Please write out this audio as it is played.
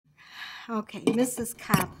Okay, Mrs.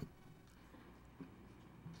 Cobb.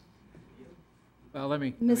 Well, let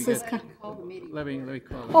me Mrs. get, Cobb. let me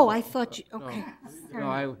call it. Oh, I thought you, No, okay. No,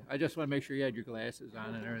 Sorry. I just want to make sure you had your glasses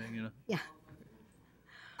on and everything, you know. Yeah.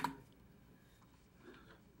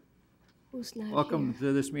 Who's not Welcome here?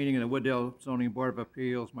 to this meeting of the Wooddale Zoning Board of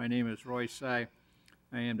Appeals. My name is Roy Sy.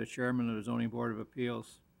 I am the chairman of the Zoning Board of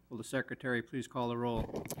Appeals. Will the secretary please call the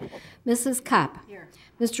roll? Mrs. Kopp. Here.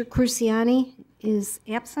 Mr. Cruciani is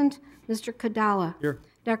absent. Mr. Kadala. Here.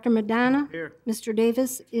 Dr. Madonna. Here. Mr.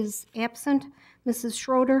 Davis is absent. Mrs.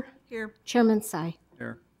 Schroeder. Here. Chairman Sy.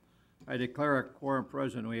 Here. I declare a quorum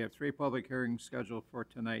present. We have 3 public hearings scheduled for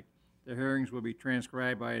tonight. The hearings will be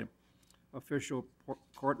transcribed by an official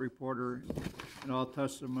court reporter, and all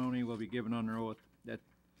testimony will be given under oath.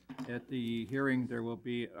 At the hearing, there will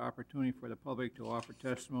be an opportunity for the public to offer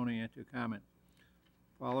testimony and to comment.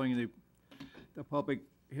 Following the public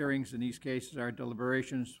hearings in these cases are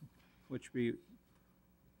deliberations, which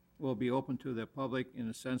will be open to the public in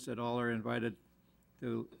the sense that all are invited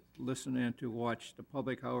to listen and to watch. The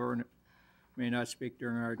public, however, may not speak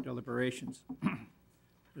during our deliberations.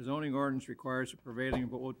 The zoning ordinance requires a prevailing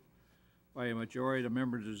vote by a majority of the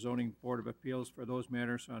members of the Zoning Board of Appeals for those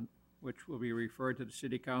matters on which will be referred to the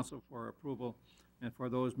City Council for approval, and for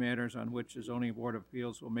those matters on which the Zoning Board of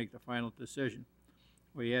Appeals will make the final decision.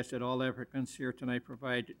 We ask that all applicants here tonight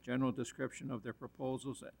provide general description of their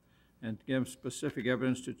proposals and give specific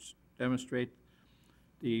evidence to demonstrate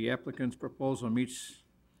the applicant's proposal meets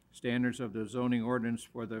standards of the zoning ordinance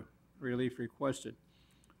for the relief requested.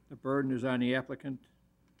 The burden is on the applicant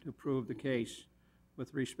to prove the case.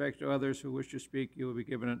 With respect to others who wish to speak, you will be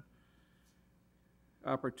given an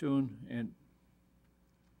opportune and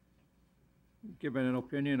given an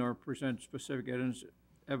opinion or present specific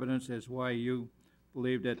evidence as why you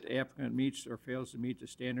believe that the applicant meets or fails to meet the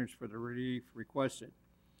standards for the relief requested.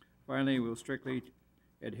 Finally, we will strictly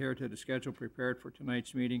adhere to the schedule prepared for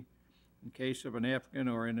tonight's meeting. In case of an applicant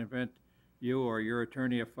or an event you or your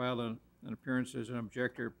attorney have filed an appearance as an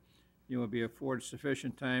objector, you will be afforded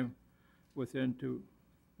sufficient time within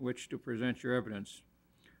which to present your evidence.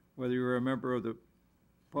 Whether you're a member of the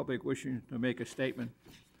public wishing to make a statement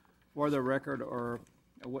for the record or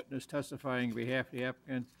a witness testifying on behalf of the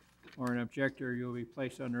applicant or an objector, you will be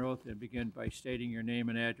placed under oath and begin by stating your name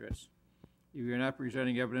and address. If you're not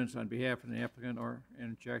presenting evidence on behalf of an applicant or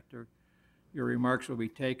an objector, your remarks will be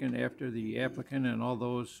taken after the applicant and all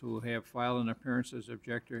those who have filed an appearance as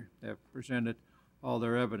objector have presented all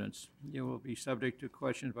their evidence. You will be subject to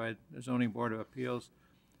questions by the Zoning Board of Appeals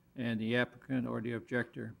and the applicant or the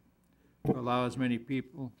objector. To allow as many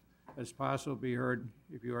people as possible to be heard,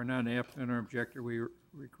 if you are not an applicant or objector, we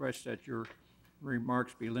request that your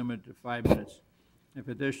remarks be limited to 5 minutes. If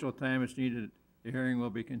additional time is needed, the hearing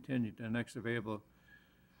will be continued to the next available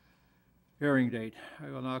hearing date.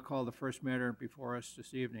 I will now call the first matter before us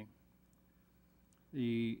this evening.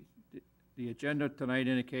 The agenda tonight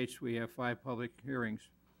indicates we have 5 public hearings.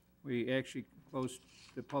 We actually closed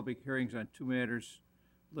the public hearings on 2 matters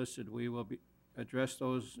listed. We will address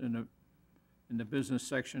those in the business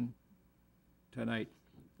section tonight.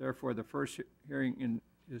 Therefore, the first hearing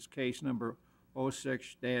is case number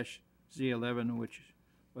 06-Z11, which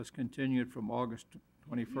was continued from August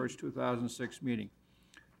 21st, 2006 meeting.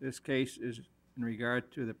 This case is in regard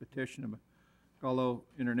to the petition of Gullo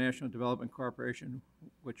International Development Corporation,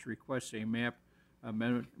 which requests a map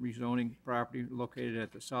amendment rezoning property located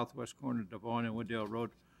at the southwest corner of Devon and Wooddale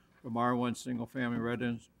Road from R1 single-family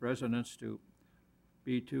residence to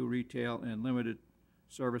B2 retail and limited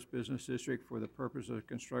service business district for the purpose of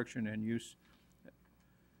construction and use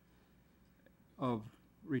of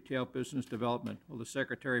retail business development. Will the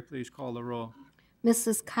secretary please call the roll?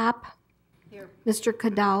 Mrs. Kopp. Here. Mr.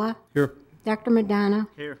 Kadala. Here. Dr. Madonna.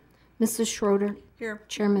 Here. Mrs. Schroeder. Here.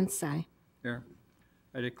 Chairman Sy. Here.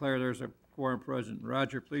 I declare there's a quorum present.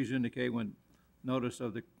 Roger, please indicate when notice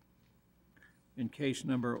of in case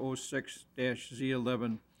number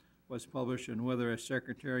 06-Z11 was published and whether as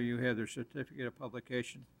secretary you have their certificate of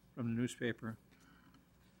publication from the newspaper.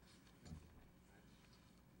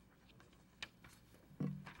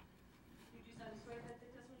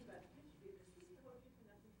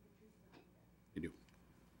 You do.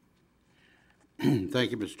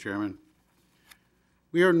 Thank you, Mr. Chairman.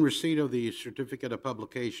 We are in receipt of the certificate of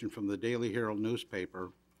publication from the Daily Herald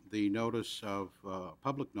newspaper. The notice of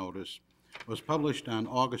public notice was published on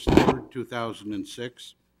August 3rd,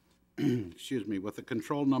 2006, excuse me, with a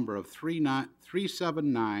control number of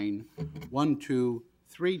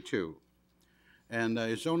 3791232. And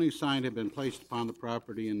a zoning sign had been placed upon the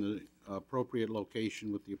property in the appropriate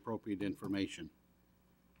location with the appropriate information.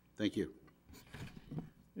 Thank you.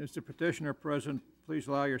 Is the petitioner present? Please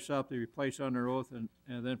allow yourself to be placed under oath and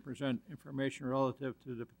then present information relative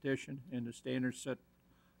to the petition and the standards set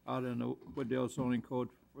out in the Wooddale zoning code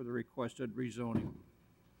for the requested rezoning.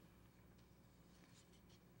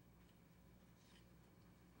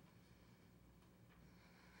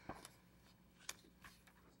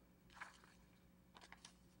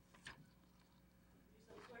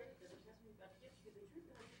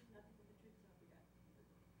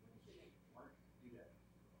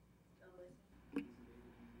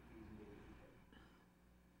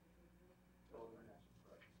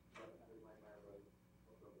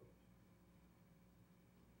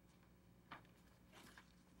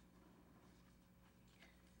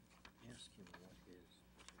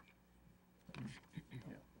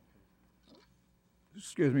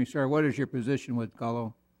 Excuse me, sir, what is your position with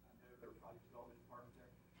Gallo?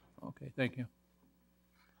 Okay, thank you.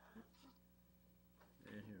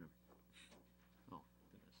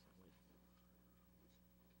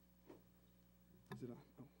 Is it on?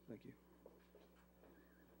 Oh, thank you.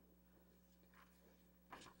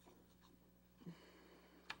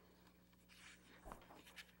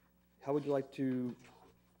 How would you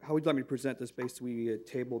like me to present this? Basically, we had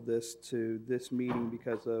tabled this to this meeting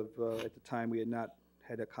because of, at the time, we had not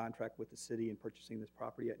had a contract with the city in purchasing this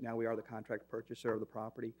property yet. Now we are the contract purchaser of the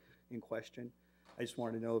property in question. I just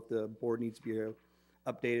wanted to know if the board needs to be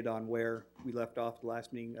updated on where we left off the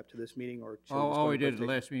last meeting up to this meeting, or should All we just go did to at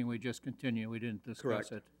the last meeting, we just continued, we didn't discuss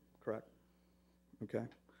Correct. it. Correct. Okay.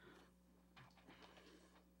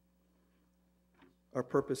 Our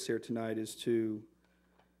purpose here tonight is to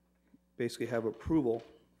basically have approval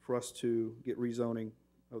for us to get rezoning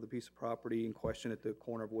of the piece of property in question at the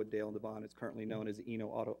corner of Wooddale and Devon. It's currently known as the Eno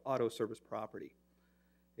Auto Service property.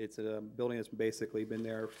 It's a building that's basically been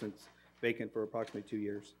there since vacant for approximately 2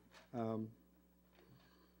 years. Our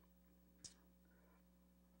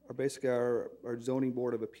zoning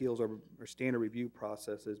board of appeals, our standard review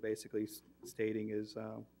process is basically stating is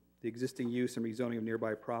the existing use and rezoning of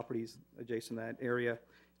nearby properties adjacent to that area,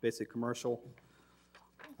 basically commercial.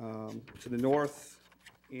 To the north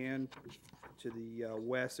and to the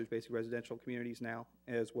west, there's basically residential communities now,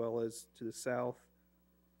 as well as to the south,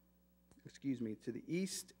 to the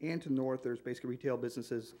east and to the north, there's basically retail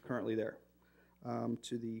businesses currently there.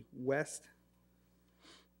 To the west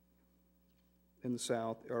and the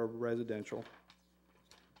south are residential.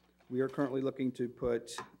 We are currently looking to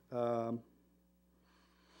put to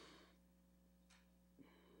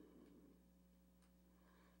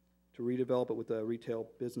redevelop it with a retail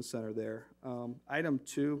business center there. Item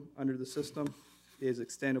 2 under the system is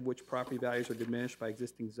extent of which property values are diminished by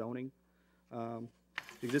existing zoning. The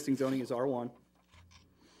existing zoning is R1.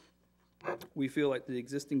 We feel like the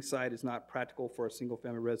existing site is not practical for a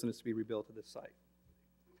single-family residence to be rebuilt at this site.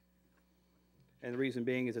 And the reason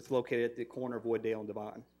being is it's located at the corner of Wooddale and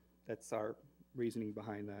Devon. That's our reasoning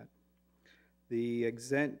behind that. The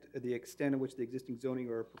extent of which the existing zoning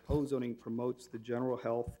or proposed zoning promotes the general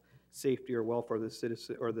health, safety, or welfare of the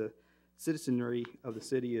citizen or the citizenry of the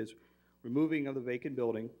city is removing of the vacant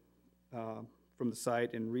building from the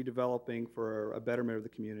site and redeveloping for a betterment of the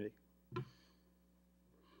community.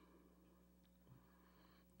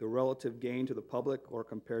 The relative gain to the public or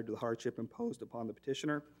compared to the hardship imposed upon the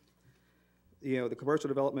petitioner. The commercial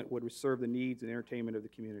development would serve the needs and entertainment of the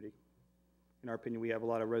community. In our opinion, we have a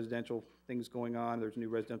lot of residential things going on. There's a new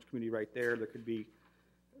residential community right there. There could be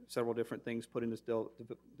several different things put in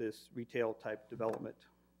this retail type development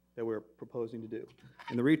that we're proposing to do.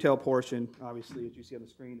 And the retail portion, obviously, as you see on the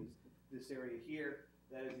screen, is this area here.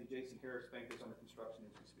 That is the adjacent Harris Bank that's under construction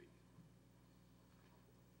as we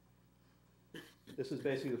speak. This is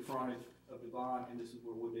basically the frontage of Devon, and this is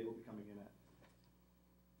where Wooddale will be coming in at.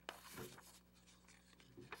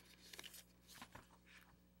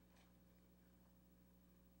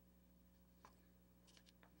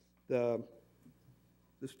 The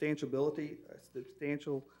substantiability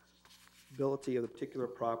of the particular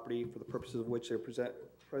property for the purposes of which they're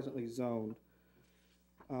presently zoned.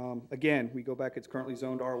 Again, we go back, it's currently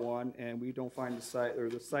zoned R1, and we don't find the site, or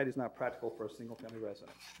the site is not practical for a single-family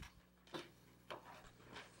residence.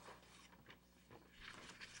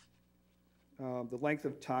 The length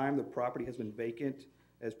of time the property has been vacant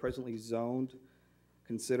as presently zoned,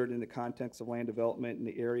 considered in the context of land development in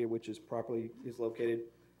the area which is properly is located.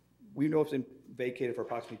 We know it's been vacated for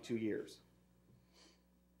approximately 2 years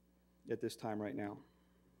at this time right now.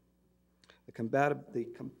 The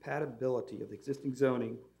compatibility of the existing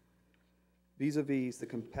zoning vis-a-vis the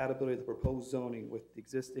compatibility of the proposed zoning with the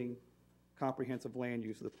existing comprehensive land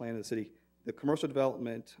use of the plan of the city. The commercial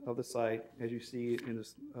development of the site, as you see in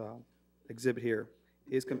this exhibit here,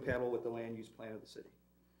 is compatible with the land use plan of the city.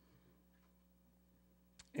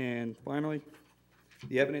 And finally,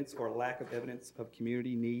 the evidence or lack of evidence of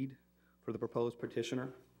community need for the proposed petitioner,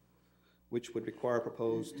 which would require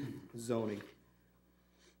proposed zoning.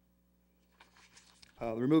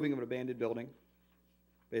 The removing of an abandoned building,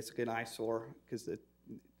 basically an eyesore, because it,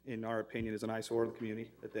 in our opinion, is an eyesore of the community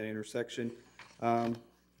at that intersection.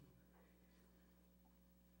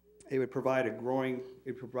 It would provide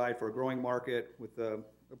for a growing market with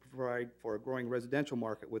provide for a growing residential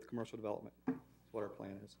market with commercial development. That's what our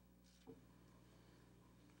plan is.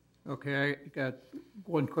 Okay, I got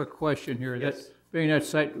one quick question here. Yes. Being that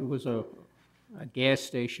site was a gas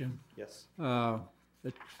station, Yes. the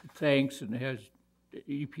tanks, and it has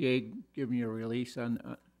the EPA giving you a release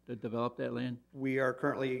on, to develop that land? We are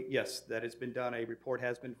currently, yes, that has been done. A report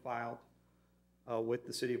has been filed with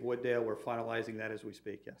the city of Wooddale. We're finalizing that as we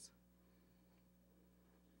speak, yes.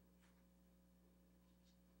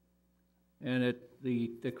 And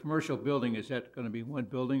the commercial building, is that going to be one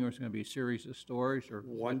building, or is it going to be a series of stores, or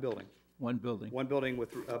One building. one building? One building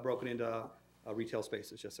with broken into retail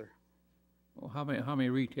spaces, yes, sir. Well, how many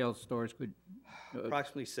retail stores could,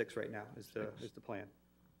 Approximately 6 right now is the plan.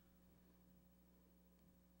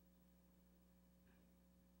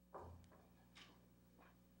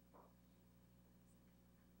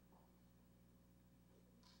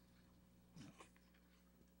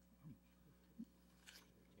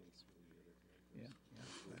 yeah, yeah.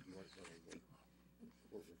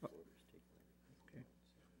 Okay.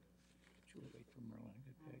 Should we wait for Merlin to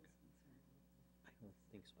get back? I don't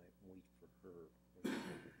think so. I wait for her.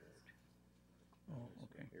 Oh,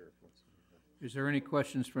 okay. Is there any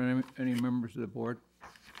questions from any members of the board?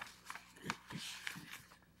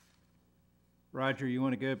 Roger, you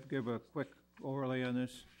want to give a quick overlay on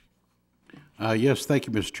this? Yes, thank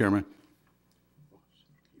you, Mr. Chairman.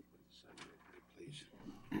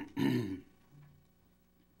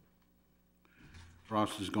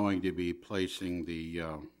 Ross is going to be placing the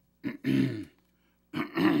the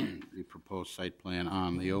proposed site plan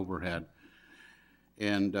on the overhead.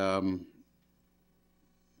 And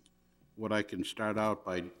what I can start out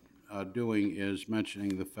by doing is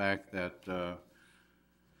mentioning the fact that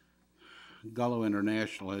Gullo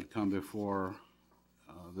International had come before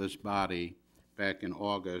this body back in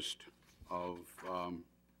August of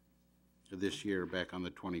this year, back on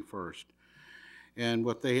the 21st. And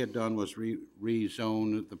what they had done was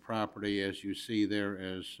rezone the property, as you see there,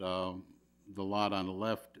 as the lot on the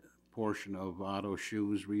left portion of Otto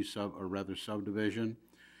Shoes subdivision.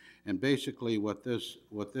 And basically what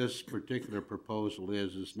this particular proposal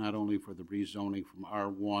is not only for the rezoning from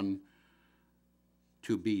R1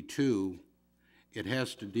 to B2, it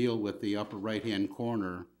has to deal with the upper right-hand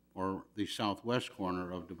corner, or the southwest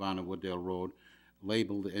corner of Devon Wooddale Road,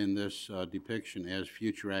 labeled in this depiction as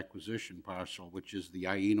future acquisition parcel, which is the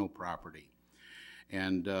Ieno property.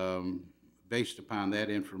 And based upon that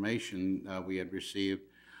information we had received,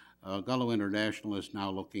 Gullo International is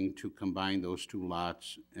now looking to combine those two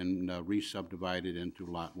lots and re-subdivide it into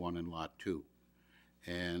Lot 1 and Lot 2.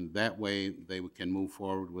 And that way they can move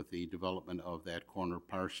forward with the development of that corner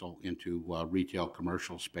parcel into retail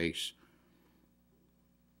commercial space.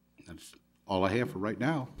 That's all I have for right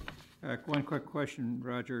now. One quick question,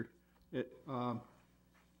 Roger. You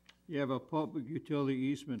have a public utility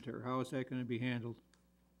easement there. How is that going to be handled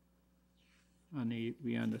on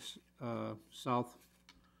beyond the south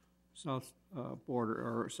border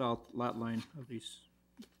or south lot line of these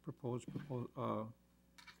proposed?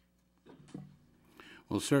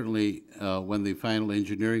 Well, certainly, when the final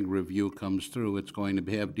engineering review comes through, it's going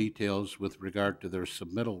to have details with regard to their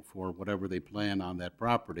submittal for whatever they plan on that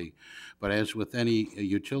property. But as with any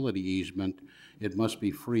utility easement, it must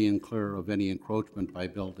be free and clear of any encroachment by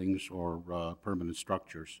buildings or permanent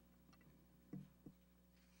structures.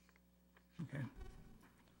 Okay.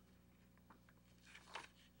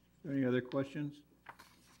 Any other questions,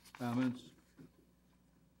 comments?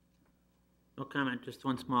 No comment, just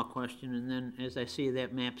one small question, and then as I see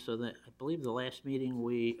that map, so that, I believe the last meeting,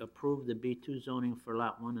 we approved the B2 zoning for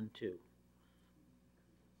Lot 1 and 2.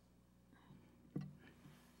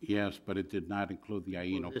 Yes, but it did not include the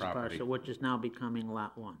Ieno This property. parcel, which is now becoming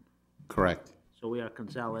Lot 1. Correct. So we are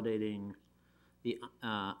consolidating the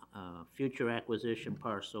future acquisition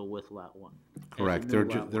parcel with Lot 1. Correct. As a new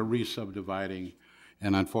They're Lot 1. re-subdividing,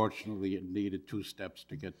 and unfortunately, it needed 2 steps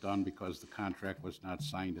to get done because the contract was not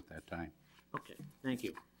signed at that time. Okay, thank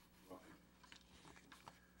you.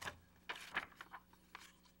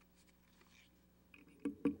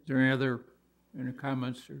 Is there any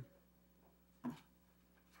comments or?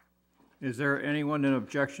 Is there anyone in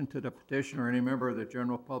objection to the petition or any member of the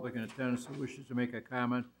general public in attendance who wishes to make a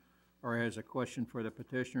comment or has a question for the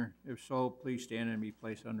petitioner? If so, please stand and be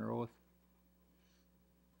placed under oath.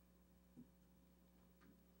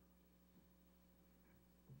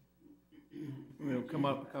 Well, come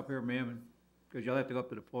up here, ma'am, because you'll have to go up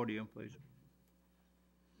to the podium, please.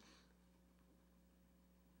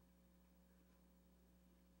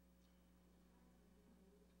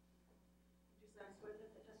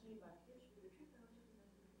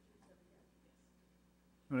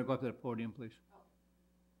 You want to go up to the podium, please?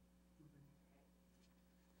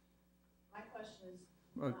 My question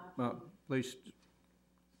is, Please,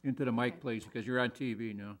 into the mic, please, because you're on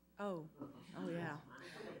TV now. oh yeah,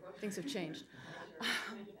 things have changed.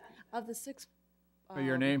 Of the six.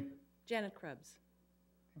 Your name? Janet Krebs,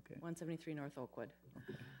 Okay. 173 North Oakwood.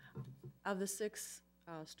 Of the six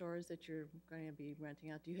stores that you're going to be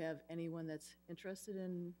renting out, do you have anyone that's interested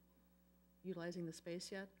in utilizing the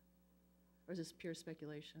space yet? Or is this pure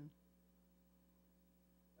speculation?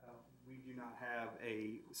 We do not have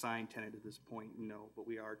a signed tenant at this point, no, but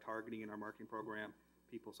we are targeting in our marketing program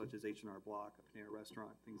people such as H&R Block, a Panera Restaurant,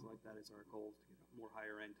 things like that is our goal to get more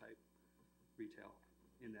higher end type retail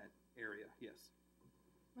in that area, yes.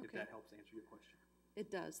 If Okay. that helps answer your question. It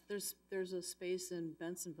does. There's a space in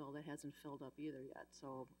Bensonville that hasn't filled up either yet,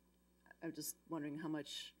 so I'm just wondering how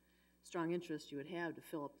much strong interest you would have to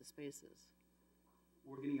fill up the spaces.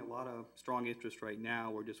 We're getting a lot of strong interest right now.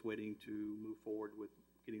 We're just waiting to move forward with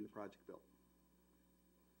getting the project built.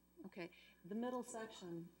 Okay, the middle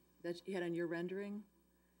section that you had on your rendering,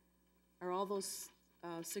 are all those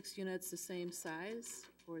 6 units the same size?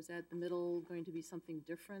 Or is that the middle going to be something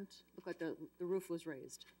different? Look like the roof was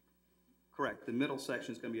raised. Correct. The middle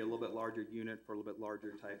section is going to be a little bit larger unit for a little bit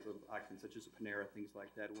larger type of occupants, such as a Panera, things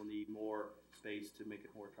like that. We'll need more space to make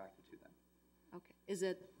it more attractive to them. Okay, is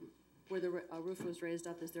it where the roof was raised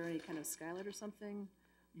up, is there any kind of skylight or something?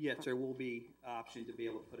 Yes, there will be option to be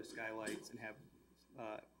able to put a skylights and have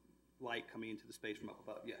light coming into the space from up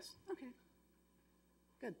above, yes. Okay,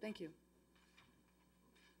 good, thank you.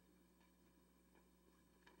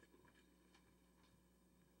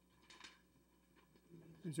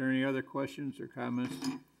 Is there any other questions or comments?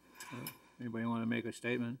 Anybody want to make a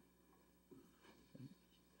statement?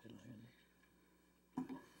 Okay.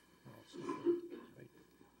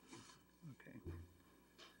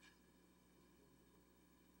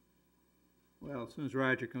 Well, as soon as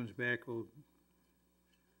Roger comes back,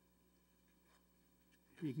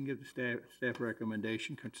 he can give the staff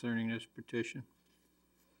recommendation concerning this petition.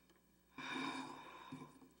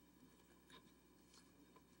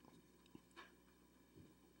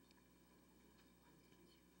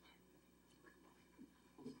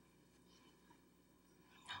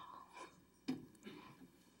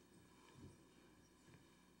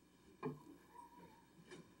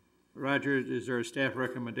 Roger, is there a staff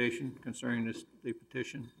recommendation concerning the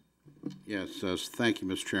petition? Yes, thank you,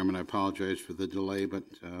 Mr. Chairman. I apologize for the delay, but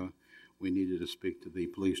we needed to speak to the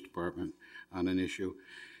police department on an issue.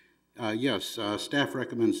 Yes, staff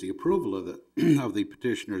recommends the approval of the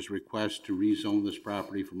petitioner's request to rezone this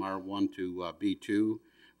property from R1 to B2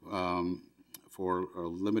 for a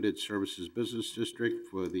limited services business district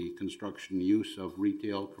for the construction use of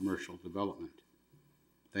retail commercial development.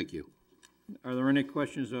 Thank you. Are there any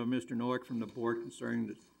questions of Mr. Noack from the board concerning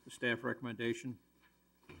the staff recommendation?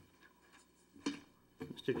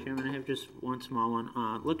 Mr. Chairman, I have just one small one.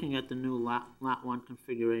 Looking at the new lot 1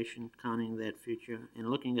 configuration, counting that feature, and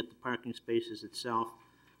looking at the parking spaces itself,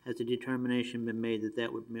 has the determination been made that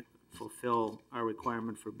that would fulfill our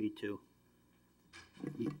requirement for B2?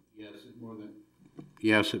 Yes,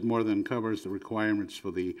 it more than covers the requirements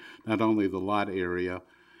for not only the lot area,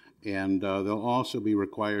 and they'll also be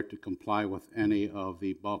required to comply with any of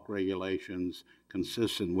the bulk regulations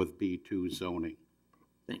consistent with B2 zoning.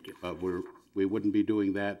 Thank you. But we wouldn't be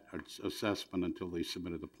doing that assessment until they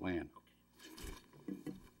submitted the plan.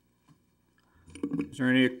 Is there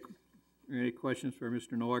any questions for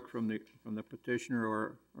Mr. Noack from the petitioner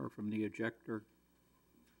or from the objector?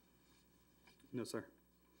 No, sir.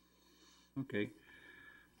 Okay.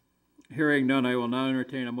 Hearing none, I will now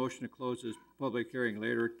entertain a motion to close this public hearing.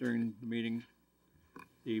 Later during the meeting,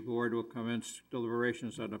 the board will commence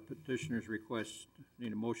deliberations on the petitioner's request.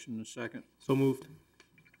 Need a motion and a second. So moved.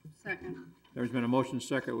 Second. There's been a motion and a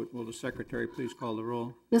second. Will the secretary please call the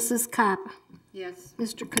roll? Mrs. Kopp. Yes.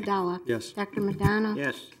 Mr. Cadella. Yes. Dr. Madonna.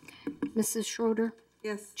 Yes. Mrs. Schroeder.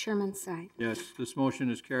 Yes. Chairman Syed. Yes, this motion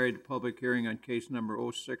is carried. The public hearing on case number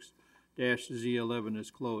 06-Z11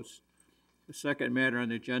 is closed. The second matter on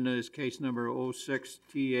the agenda is case number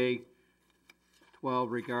 06-TA12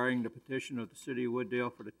 regarding the petition of the City of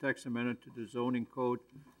Wooddale for the text amendment to the zoning code,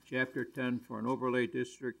 Chapter 10, for an overlay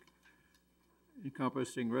district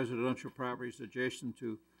encompassing residential properties adjacent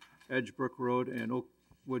to Edgebrook Road and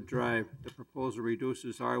Oakwood Drive. The proposal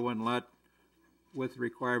reduces R1 lot width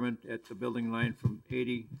requirement at the building line from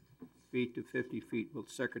 80 feet to 50 feet. Will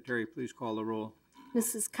the secretary please call the roll?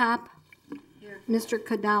 Mrs. Kopp? Here. Mr.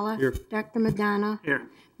 Kadala? Here. Dr. Madonna? Here.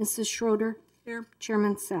 Mrs. Schroeder? Here.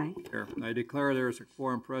 Chairman Tsai. Here. I declare there is a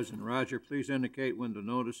quorum present. Roger, please indicate when the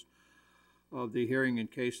notice of the hearing in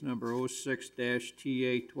case number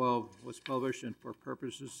 06-TA12 was published and for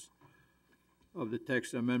purposes of the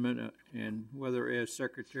text amendment, and whether as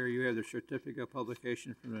secretary you have the certificate of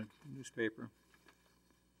publication from the newspaper.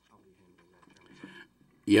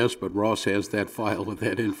 Yes, but Ross has that file with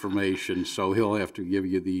that information, so he'll have to give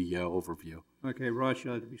you the overview. Okay, Ross,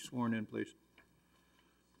 you'll have to be sworn in, please.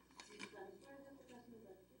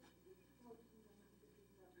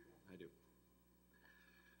 I do.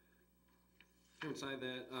 Inside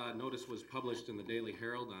that notice was published in the Daily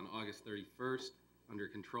Herald on August 31st under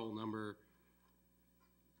control number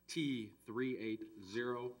T3807589.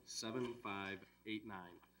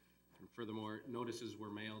 And furthermore, notices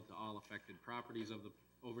were mailed to all affected properties of the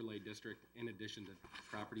overlay district in addition to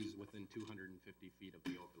properties within 250 feet of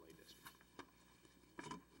the overlay district.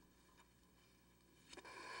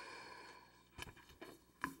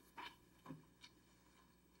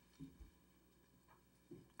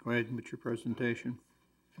 Go ahead with your presentation.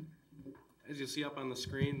 As you see up on the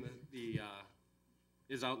screen,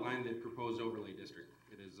 is outlined the proposed overlay district.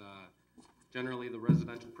 It is generally the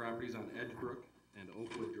residential properties on Edgebrook and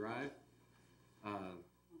Oakwood Drive,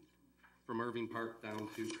 from Irving Park down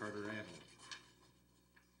to Carter Avenue.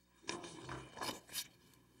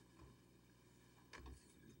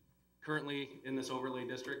 Currently, in this overlay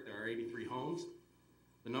district, there are 83 homes.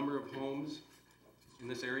 The number of homes in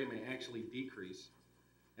this area may actually decrease,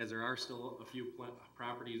 as there are still a few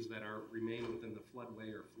properties that remain within the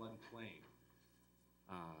floodway or floodplain,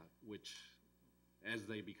 which, as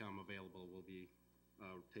they become available, will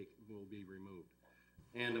be removed,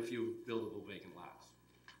 and a few buildable vacant lots.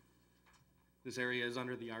 This area is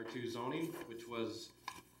under the R2 zoning, which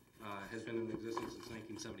has been in existence since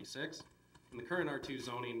 1976. And the current R2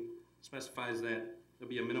 zoning specifies that there'll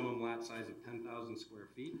be a minimum lot size of 10,000 square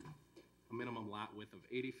feet, a minimum lot width of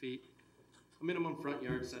 80 feet, a minimum front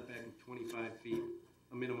yard setback of 25 feet,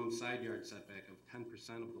 a minimum side yard setback of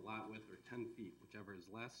 10% of the lot width or 10 feet, whichever is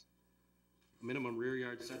less, a minimum rear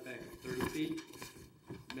yard setback of 30 feet,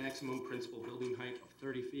 maximum principal building height of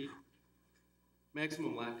 30 feet,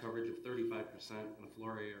 maximum lot coverage of 35%, and a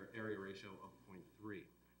floor area ratio of 0.3.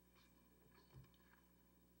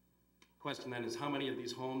 Question then is, how many of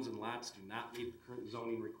these homes and lots do not meet the current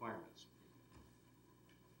zoning requirements?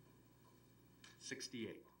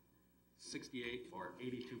 68. 68, or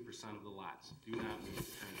 82% of the lots, do not meet the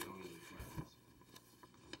current zoning requirements.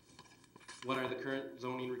 What are the current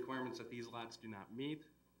zoning requirements that these lots do not meet?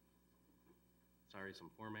 Sorry,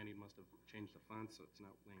 some formatting must have changed the font, so it's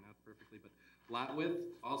not laying out perfectly, but lot width,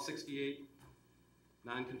 all 68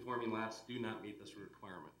 non-conforming lots do not meet this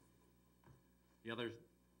requirement. The other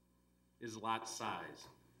is lot size.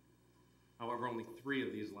 However, only 3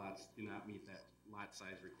 of these lots do not meet that lot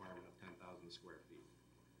size requirement of 10,000 square feet.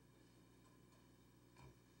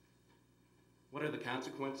 What are the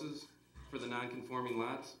consequences for the non-conforming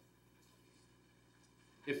lots?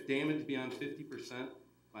 If damaged beyond 50%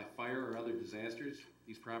 by fire or other disasters,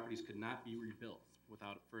 these properties could not be rebuilt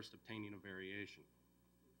without first obtaining a variation.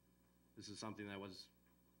 This is something that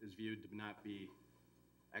is viewed to not be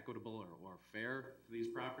equitable or fair to these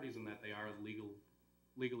properties, and that they are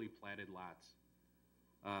legally platted lots.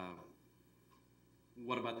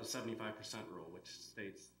 What about the 75% rule, which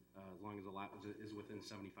states as long as a lot is within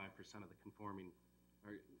 75% of the conforming,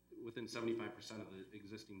 or within 75% of the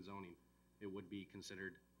existing zoning, it would be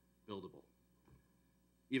considered buildable.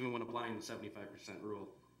 Even when applying the 75% rule,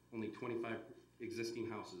 only 25 existing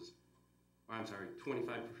houses, or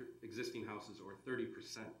 25 existing houses or 30%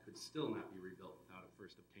 could still not be rebuilt without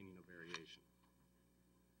first obtaining a variation.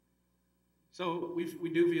 So we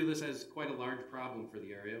do view this as quite a large problem for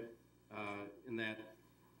the area, in that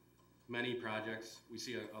many projects, we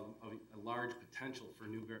see a large potential for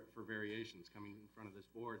variations coming in front of this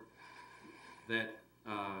board that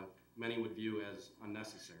many would view as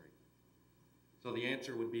unnecessary. So the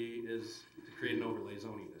answer is to create an overlay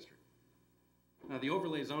zoning district. Now, the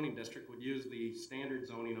overlay zoning district would use the standard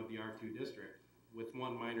zoning of the R2 district with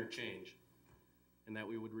one minor change, in that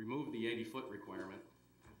we would remove the 80-foot requirement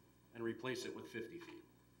and replace it with 50 feet.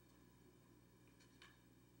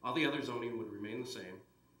 All the other zoning would remain the same,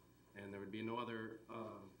 and there would be no other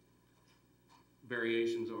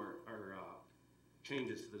variations or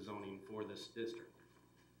changes to the zoning for this district.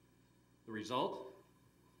 The result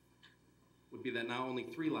would be that now only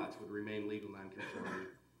 3 lots would remain legal nonconformity,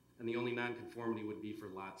 and the only nonconformity would be for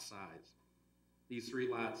lot size. These 3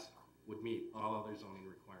 lots would meet all other zoning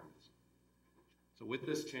requirements. So with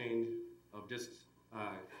this change of just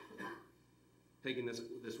taking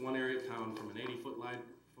this one area of town from an 80-foot wide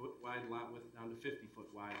lot width down to 50-foot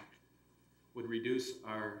wide, would reduce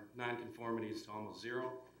our nonconformities to almost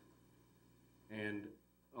 0 and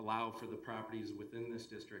allow for the properties within this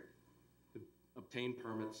district to obtain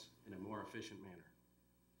permits in a more efficient manner.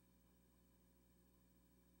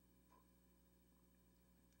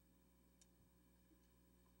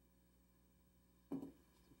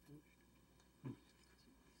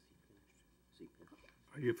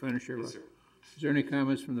 Are you finished here, Yes, Russ? sir. Is there any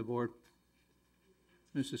comments from the board?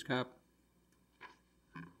 Mrs. Kopp?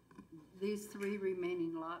 These 3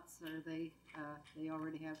 remaining lots, are they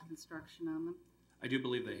already have construction on them? I do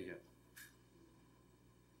believe they have.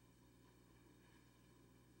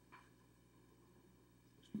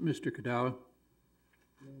 Mr. Kadawa?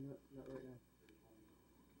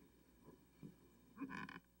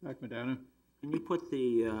 Dr. Madonna? Can you put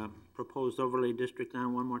the proposed overlay district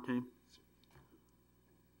on one more time?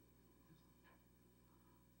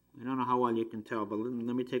 I don't know how well you can tell, but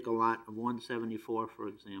let me take a lot of 174, for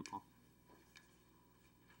example.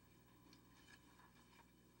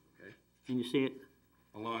 Okay. Can you see it?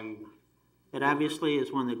 Along, It obviously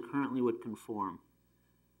is one that currently would conform.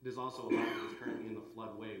 there's also a lot that is currently in the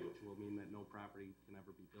floodway, which will mean that no property can ever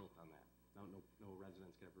be built on that. No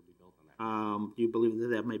residence can ever be built on that. Do you believe that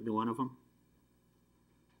that might be one of them?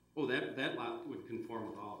 Oh, that lot would conform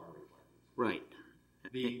with all of our requirements. Right.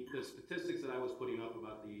 The statistics that I was putting up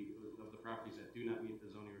about the properties that do not meet the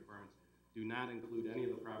zoning requirements do not include any of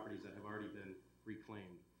the properties that have already been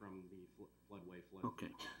reclaimed from the floodway flood. Okay.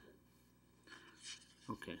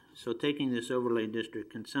 Okay, so taking this overlay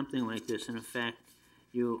district, can something like this, in effect,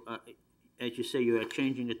 you, as you say, you are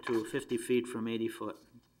changing it to 50 feet from 80 foot.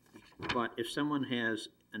 But if someone has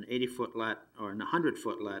an 80-foot lot or a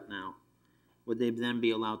 100-foot lot now, would they then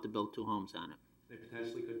be allowed to build 2 homes on it? They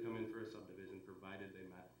potentially could come in for a subdivision, provided they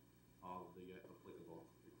met all of the applicable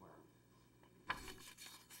requirements.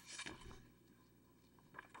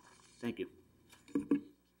 Thank you.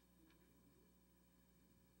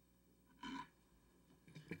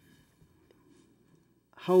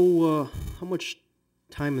 How much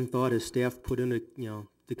time and thought has staff put into,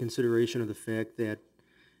 the consideration of the fact that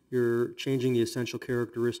you're changing the essential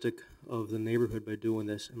characteristic of the neighborhood by doing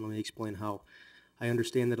this? And let me explain how. I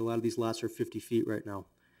understand that a lot of these lots are 50 feet right now.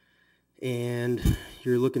 And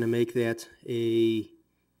you're looking to make that a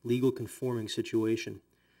legal conforming situation,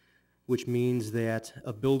 which means that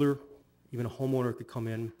a builder, even a homeowner, could come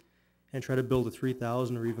in and try to build a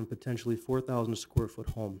 3,000 or even potentially 4,000 square foot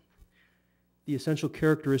home. The essential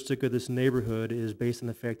characteristic of this neighborhood is based on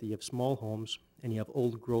the fact that you have small homes and you have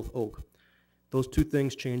old growth oak. Those 2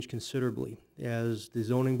 things change considerably. As the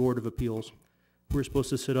Zoning Board of Appeals, we're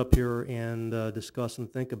supposed to sit up here and discuss and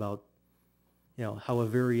think about, how a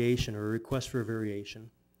variation or a request for a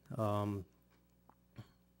variation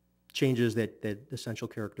changes that essential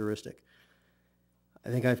characteristic. I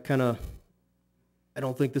think I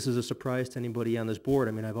don't think this is a surprise to anybody on this board.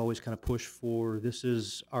 I mean, I've always kind of pushed for this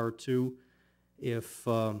is R2. If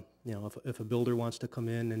if a builder wants to come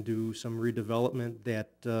in and do some redevelopment, that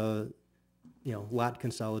lot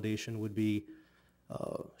consolidation would be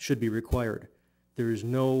should be required. There's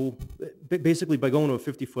no, basically by going to a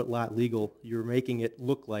 50-foot lot legal, you're making it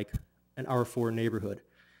look like an R4 neighborhood.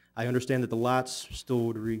 I understand that the lots still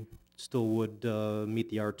would meet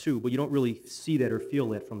the R2, but you don't really see that or feel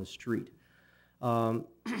that from the street. I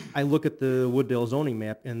look at the Wooddale zoning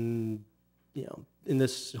map, and in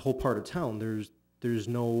this whole part of town, there's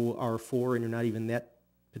no R4, and you're not even that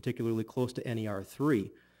particularly close to any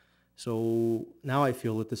R3. So now I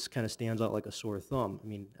feel that this kind of stands out like a sore thumb. I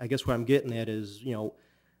mean, I guess what I'm getting at is,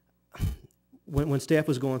 when staff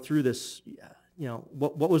was going through this,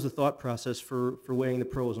 what was the thought process for weighing the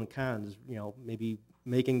pros and cons? Maybe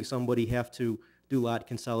making somebody have to do lot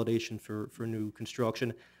consolidation for new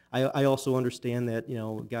construction. I also understand that,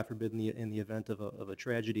 God forbid, in the event of a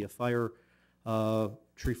tragedy, a fire,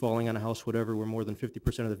 tree falling on a house, whatever, where more than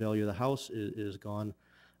 50% of the value of the house is gone,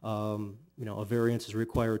 a variance is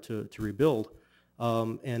required to rebuild,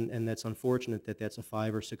 and that's unfortunate that that's a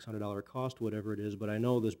 $500 or $600 cost, whatever it is. But I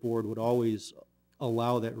know this board would always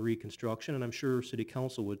allow that reconstruction, and I'm sure City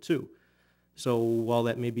Council would too. So while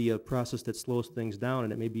that may be a process that slows things down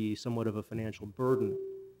and it may be somewhat of a financial burden,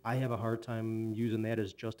 I have a hard time using that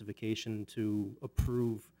as justification to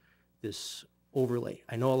approve this overlay.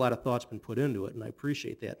 I know a lot of thought's been put into it, and I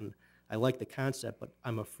appreciate that, and I like the concept, but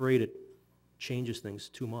I'm afraid changes things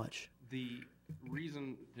too much. The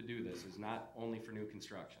reason to do this is not only for new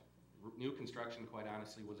construction. New construction, quite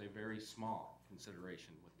honestly, was a very small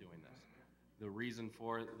consideration with doing this. The reason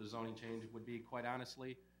for the zoning change would be, quite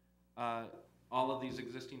honestly, all of these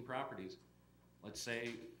existing properties. Let's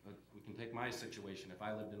say, we can take my situation. If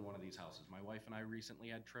I lived in one of these houses, my wife and I recently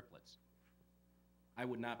had triplets. I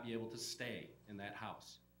would not be able to stay in that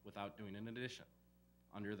house without doing an addition.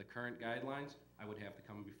 Under the current guidelines, I would have to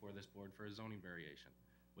come before this board for a zoning variation.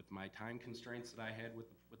 With my time constraints that I had with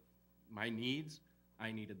my needs,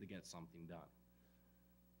 I needed to get something done.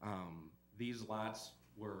 These lots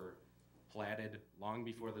were platted long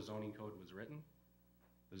before the zoning code was written.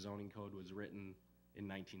 The zoning code was written in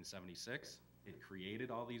 1976. It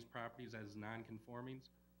created all these properties as non-conformings.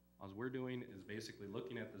 All we're doing is basically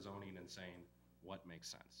looking at the zoning and saying what makes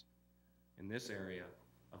sense. In this area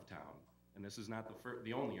of town, and this is not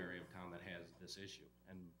the only area of town that has this issue,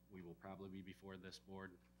 and we will probably be before this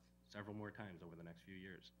board several more times over the next few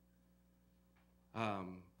years.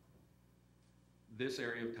 This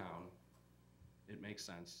area of town, it makes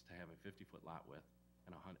sense to have a 50-foot lot width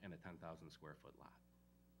and a 10,000 square foot lot.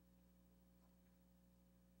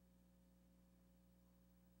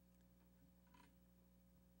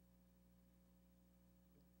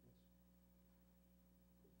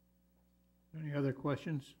 Any other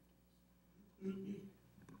questions?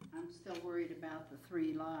 I'm still worried about the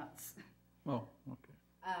 3 lots. Oh, okay.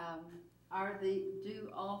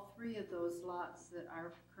 Do all 3 of those lots that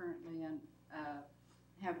are currently in,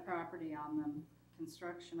 have property on them,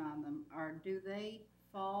 construction on them, do they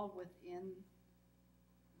fall within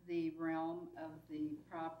the realm of the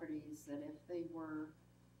properties that if they were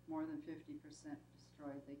more than 50%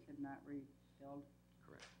 destroyed, they could not rebuild?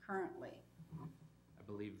 Correct. Currently? I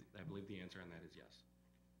believe the answer on that is yes.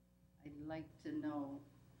 I'd like to know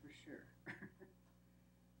for sure.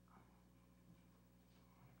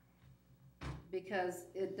 Because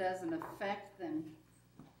it doesn't affect them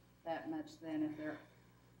that much then if they're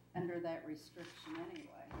under that restriction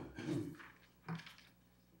anyway.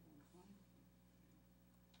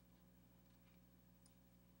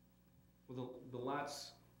 Well, the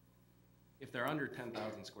lots, if they're under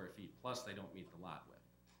 10,000 square feet, plus they don't meet the lot width,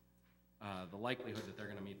 the likelihood that they're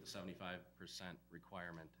going to meet the 75%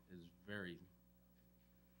 requirement is very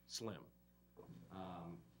slim.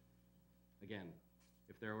 Again,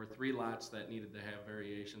 if there were 3 lots that needed to have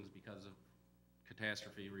variations because of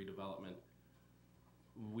catastrophe redevelopment,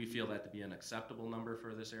 we feel that to be an acceptable number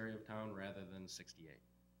for this area of town rather than 68.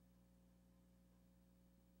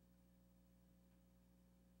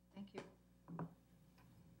 Thank you.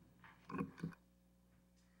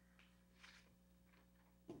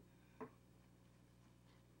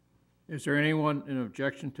 Is there anyone in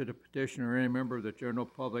objection to the petition or any member of the general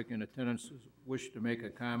public in attendance who wish to make a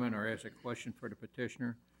comment or ask a question for the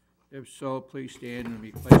petitioner? If so, please stand and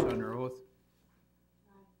be placed under oath.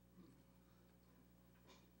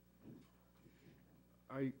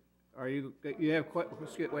 You have,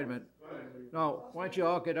 wait a minute. No, why don't you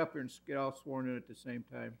all get up here and get all sworn in at the same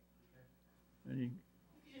time? And you,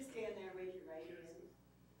 Just stand there and raise your right hand.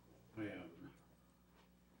 Yeah.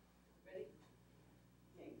 Ready?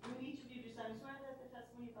 Okay. Do each of you do solemnly swear that the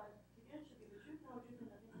testimony you about to give should be the truth, no truth,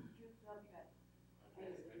 and nothing but the truth, so help you God?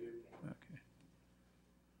 okay.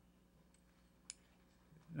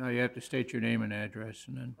 Now you have to state your name and address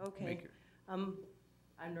and then Okay. make your.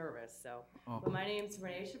 I'm nervous, so. Oh. But my name's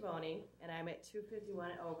Renee Schiavone, and I'm at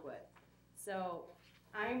 251 Oakwood. So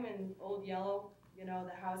I'm in Old Yellow, you know,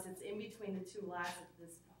 the house that's in between the 2 lots.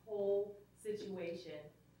 This whole situation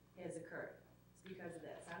has occurred. It's because of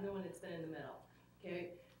this. I'm the one that's been in the middle.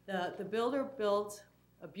 Okay. The builder built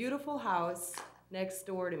a beautiful house next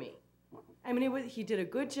door to me. I mean, he did a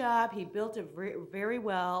good job. He built it very, very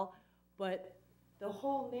well, but the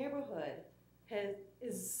whole neighborhood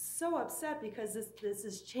is so upset because this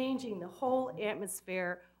is changing the whole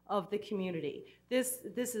atmosphere of the community. This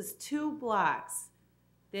is 2 blocks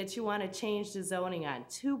that you want to change the zoning on,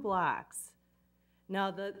 2 blocks.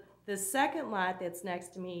 Now the second lot that's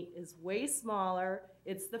next to me is way smaller.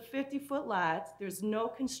 It's the 50-foot lot. There's no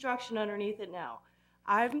construction underneath it now.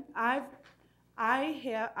 I've been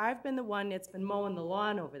the one that's been mowing the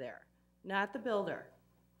lawn over there, not the builder.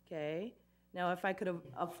 Okay. Now, if I could have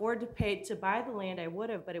afford to buy the land, I would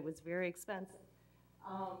have, but it was very expensive.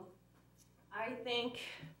 I think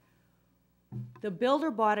the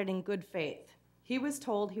builder bought it in good faith. He was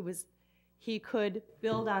told he could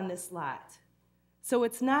build on this lot. So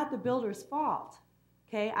it's not the builder's fault,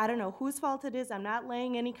 okay? I don't know whose fault it is. I'm not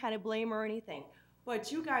laying any kind of blame or anything.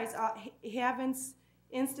 But you guys haven't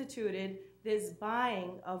instituted this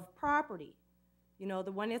buying of property. You know,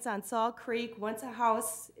 the one that's on Salt Creek, once a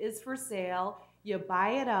house is for sale, you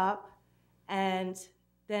buy it up, and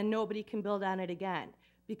then nobody can build on it again.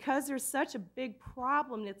 Because there's such a big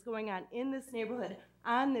problem that's going on in this neighborhood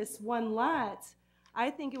on this one lot,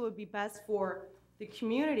 I think it would be best for the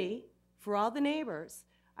community, for all the neighbors,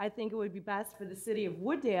 I think it would be best for the city of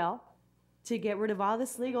Wooddale to get rid of all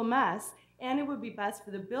this legal mess, and it would be best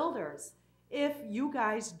for the builders if you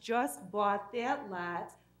guys just bought that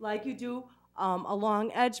lot like you do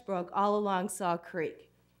along Edgebrook, all along Salt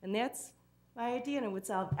Creek. And that's my idea, and it would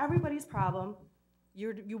solve everybody's problem.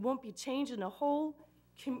 You won't be changing the whole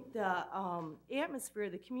atmosphere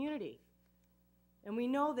of the community. And we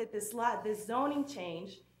know that this zoning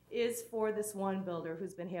change is for this one builder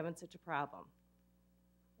who's been having such a problem.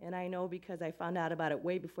 And I know because I found out about it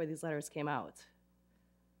way before these letters came out.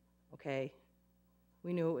 Okay?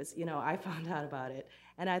 We knew it was, you know, I found out about it.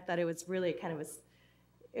 And I thought it was really kind of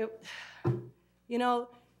you know,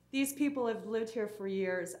 these people have lived here for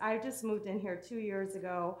years. I just moved in here 2 years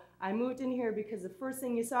ago. I moved in here because the first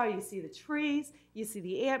thing you saw, you see the trees, you see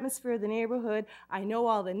the atmosphere of the neighborhood. I know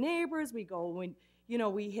all the neighbors. We go when, you know,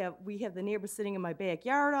 we have the neighbors sitting in my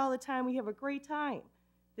backyard all the time. We have a great time.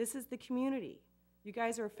 This is the community. You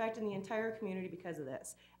guys are affecting the entire community because of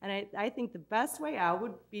this. And I think the best way out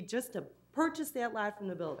would be just to purchase that lot from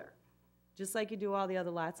the builder, just like you do all the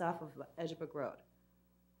other lots off of Edgebrook Road.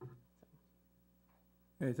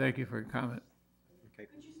 Okay, thank you for your comment. Could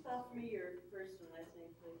you spell for me your first and last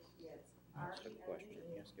name, please?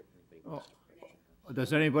 Yes. Oh,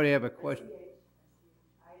 does anybody have a question?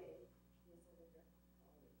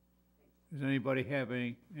 Does anybody have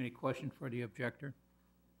any question for the objector?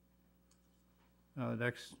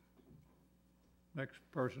 Next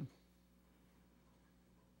person.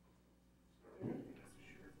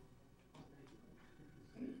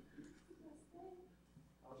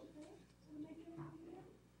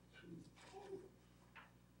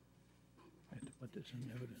 I have to put this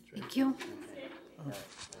in evidence, right? Thank you.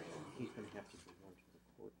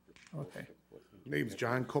 Okay. Name's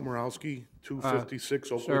John Komorowski,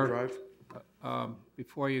 256 Oakwood Sir, Drive.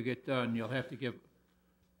 Before you get done, you'll have to give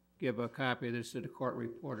a copy of this to the court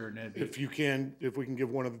reporter, and that'd be, If we can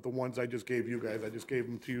give one of the ones I just gave you guys, I just gave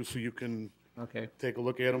them to you so you can okay. take a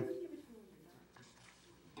look at them.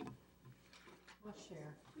 We'll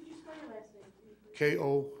share. Could you spell your last name, please?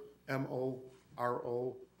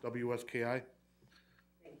 Komorowski.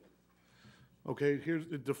 Okay, here's,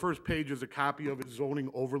 the first page is a copy of its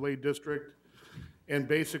zoning overlay district. And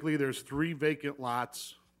basically, there's 3 vacant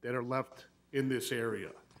lots that are left in this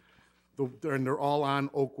area. And they're all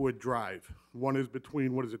on Oakwood Drive. One is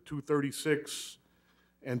between, 236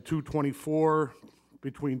 and 224,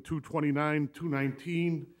 between 229,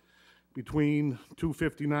 219, between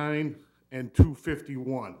 259 and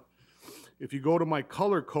 251. If you go to my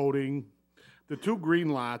color coding, the 2 green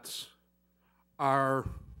lots are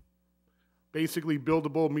basically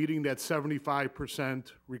buildable, meeting that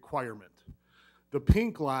 75% requirement. The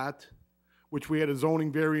pink lot, which we had a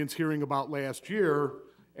zoning variance hearing about last year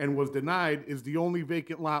and was denied, is the only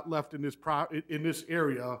vacant lot left in this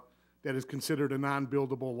area that is considered a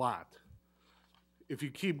non-buildable lot. If you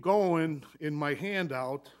keep going in my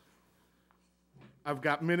handout, I've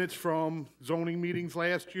got minutes from zoning meetings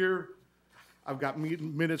last year. I've got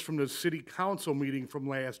minutes from the city council meeting from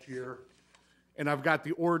last year. And I've got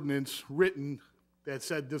the ordinance written that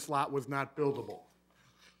said this lot was not buildable.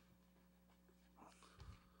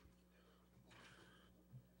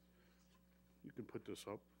 You can put this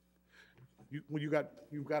up. You've got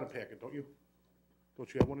a packet, don't you?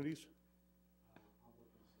 Don't you have one of these?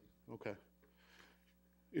 Okay.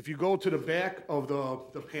 If you go to the back of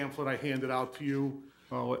the pamphlet I handed out to you.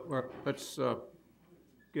 Well, let's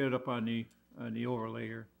get it up on the overlay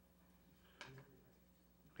here.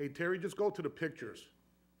 Hey, Terry, just go to the pictures,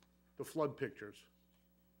 the flood pictures.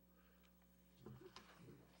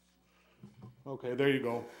 Okay, there you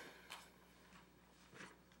go.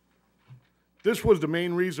 This was the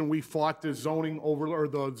main reason we fought this zoning or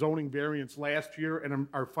the zoning variance last year and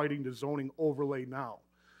are fighting the zoning overlay now.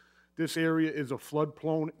 This area is a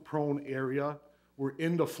flood-prone area. We're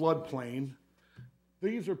in the floodplain.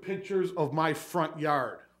 These are pictures of my front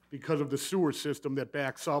yard because of the sewer system that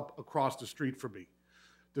backs up across the street from me.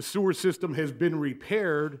 The sewer system has been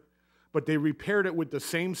repaired, but they repaired it with the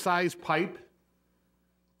same size pipe,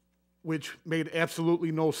 which made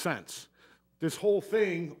absolutely no sense. This whole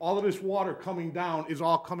thing, all of this water coming down is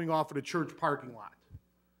all coming off of the church parking lot.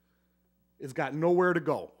 It's got nowhere to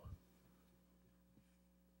go.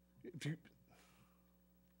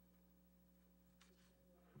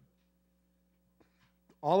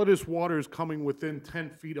 All of this water is coming within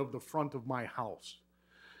 10 feet of the front of my house.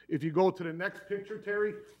 If you go to the next picture,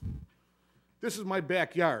 Terry, this is my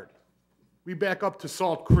backyard. We back up to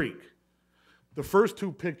Salt Creek. The first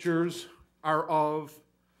two pictures are of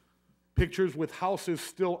pictures with houses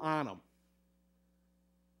still on them.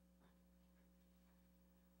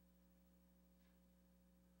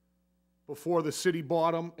 Before the city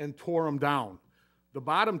bought them and tore them down. The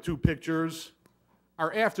bottom two pictures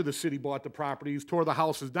are after the city bought the properties, tore the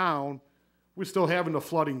houses down. We're still having the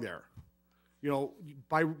flooding there. You know,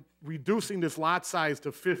 by reducing this lot size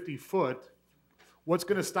to 50 foot, what's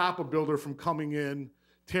going to stop a builder from coming in,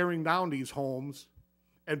 tearing down these homes,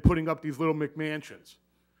 and putting up these little McMansions?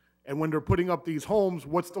 And when they're putting up these homes,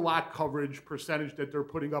 what's the lot coverage percentage that they're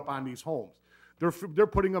putting up on these homes? They're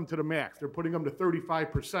putting them to the max. They're putting them to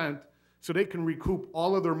 35%, so they can recoup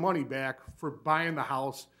all of their money back for buying the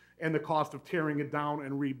house and the cost of tearing it down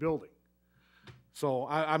and rebuilding. So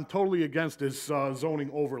I'm totally against this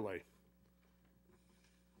zoning overlay.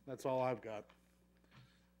 That's all I've got.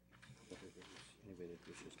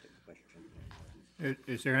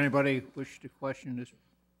 Is there anybody wish to question this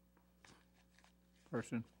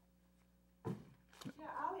person? Yeah,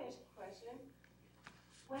 I'll ask a question.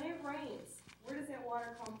 When it rains, where does that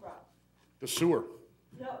water come from? The sewer.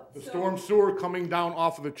 No. The so- storm sewer coming down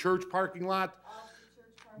off of the church parking lot, Off the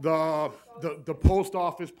church parking lot. the post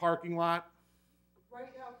office parking lot. Right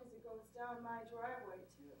now, because it goes down my driveway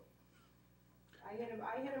too. I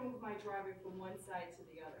had to move my driveway from one side to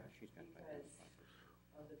the other because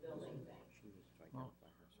of the building thing.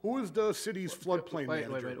 Who is the city's floodplain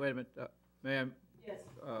manager? Wait a minute. Ma'am, Yes.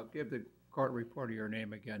 give the court reporter your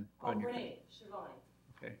name again. Oh, on your- Renee Schiavone.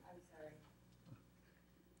 Okay, I'm sorry.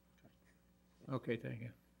 okay, thank you.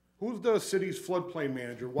 Who's the city's floodplain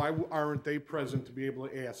manager? Why aren't they present to be able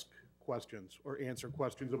to ask questions or answer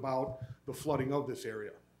questions about the flooding of this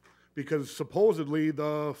area? Because supposedly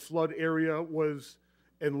the flood area was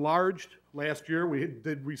enlarged last year. We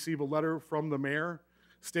did receive a letter from the mayor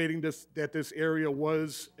stating that this area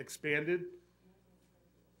was expanded.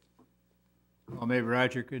 Well, maybe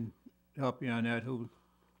Roger can help you on that. Who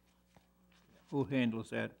handles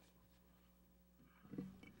that?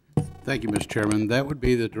 Thank you, Mr. Chairman. That would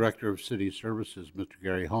be the Director of City Services, Mr.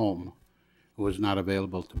 Gary Holm, who is not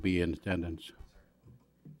available to be in attendance.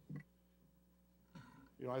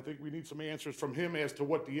 You know, I think we need some answers from him as to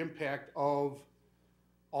what the impact of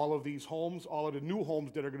all of these homes, all of the new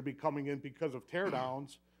homes that are gonna be coming in because of tear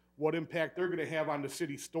downs, what impact they're gonna have on the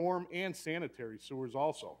city storm and sanitary sewers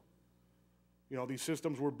also. You know, these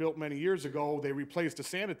systems were built many years ago. They replaced the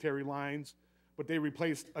sanitary lines, but they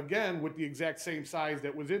replaced again with the exact same size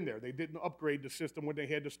that was in there. They didn't upgrade the system when they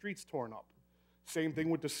had the streets torn up. Same thing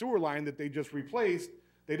with the sewer line that they just replaced.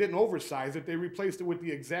 They didn't oversize it. They replaced it with the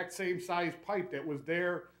exact same size pipe that was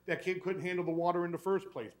there that couldn't handle the water in the first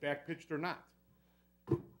place, back pitched or not.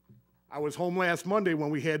 I was home last Monday when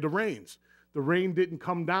we had the rains. The rain didn't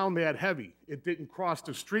come down that heavy. It didn't cross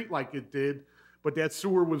the street like it did, but that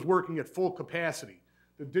sewer was working at full capacity.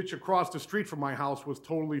 The ditch across the street from my house was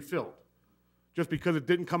totally filled. Just because it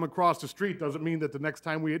didn't come across the street doesn't mean that the next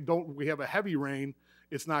time we have a heavy rain,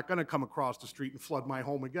 it's not gonna come across the street and flood my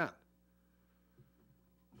home again.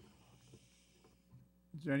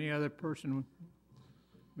 Is there any other person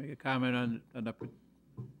make a comment on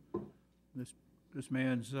this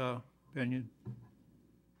man's opinion?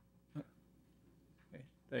 Okay,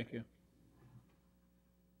 thank you.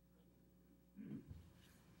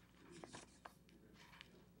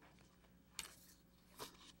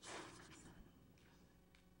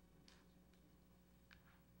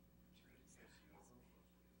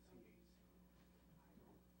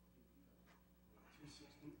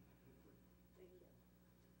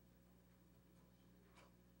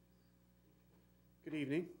 Good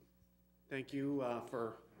evening. Thank you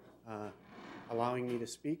for allowing me to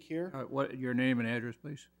speak here. What, your name and address,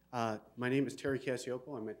 please? My name is Terry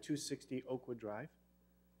Cassioppo. I'm at 260 Oakwood Drive.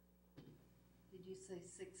 Did you say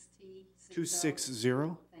 60? 260.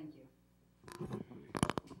 Thank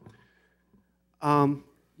you.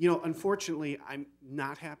 You know, unfortunately, I'm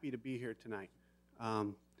not happy to be here tonight.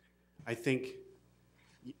 I think,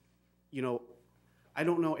 you know, I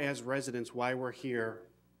don't know as residents why we're here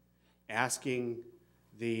asking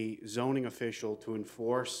the zoning official to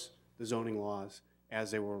enforce the zoning laws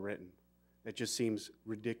as they were written. That just seems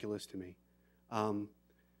ridiculous to me.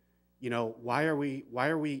 You know, why are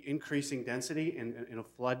we increasing density in a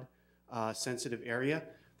flood sensitive area?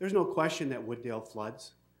 There's no question that Wooddale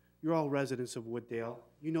floods. You're all residents of Wooddale.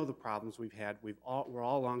 You know the problems we've had. We're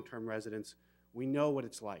all long-term residents. We know what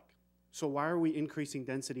it's like. So why are we increasing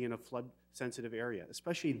density in a flood-sensitive area,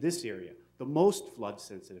 especially this area, the most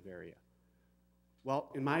flood-sensitive area?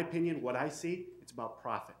 Well, in my opinion, what I see, it's about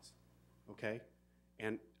profits, okay?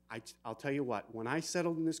 And I'll tell you what, when I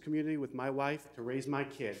settled in this community with my wife to raise my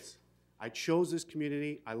kids, I chose this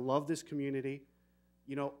community, I love this community.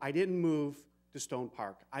 You know, I didn't move to Stone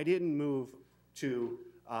Park. I didn't move to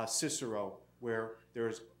Cicero, where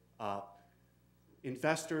there's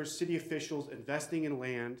investors, city officials investing in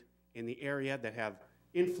land in the area that have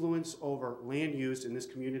influence over land use in this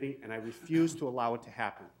community, and I refuse to allow it to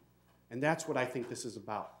happen. And that's what I think this is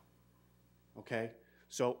about, okay?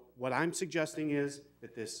 So what I'm suggesting is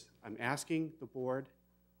that I'm asking the board,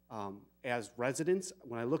 as residents,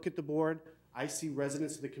 when I look at the board, I see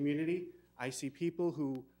residents of the community, I see people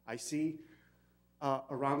who I see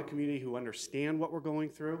around the community who understand what we're going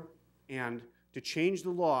through, and to change the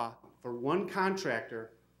law for one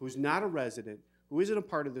contractor who's not a resident, who isn't a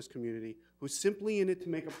part of this community, who's simply in it to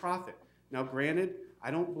make a profit. Now, granted,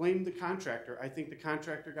 I don't blame the contractor. I think the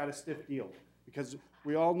contractor got a stiff deal because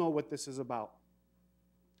we all know what this is about.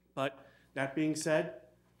 But that being said,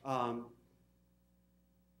 I'm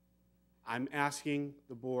asking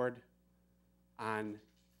the board on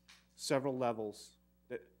several levels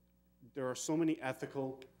that there are so many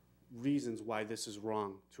ethical reasons why this is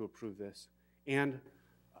wrong to approve this. And,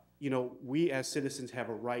 you know, we as citizens have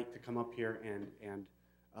a right to come up here and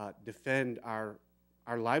defend our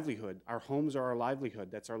livelihood. Our homes are our livelihood.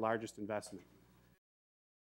 That's our largest investment.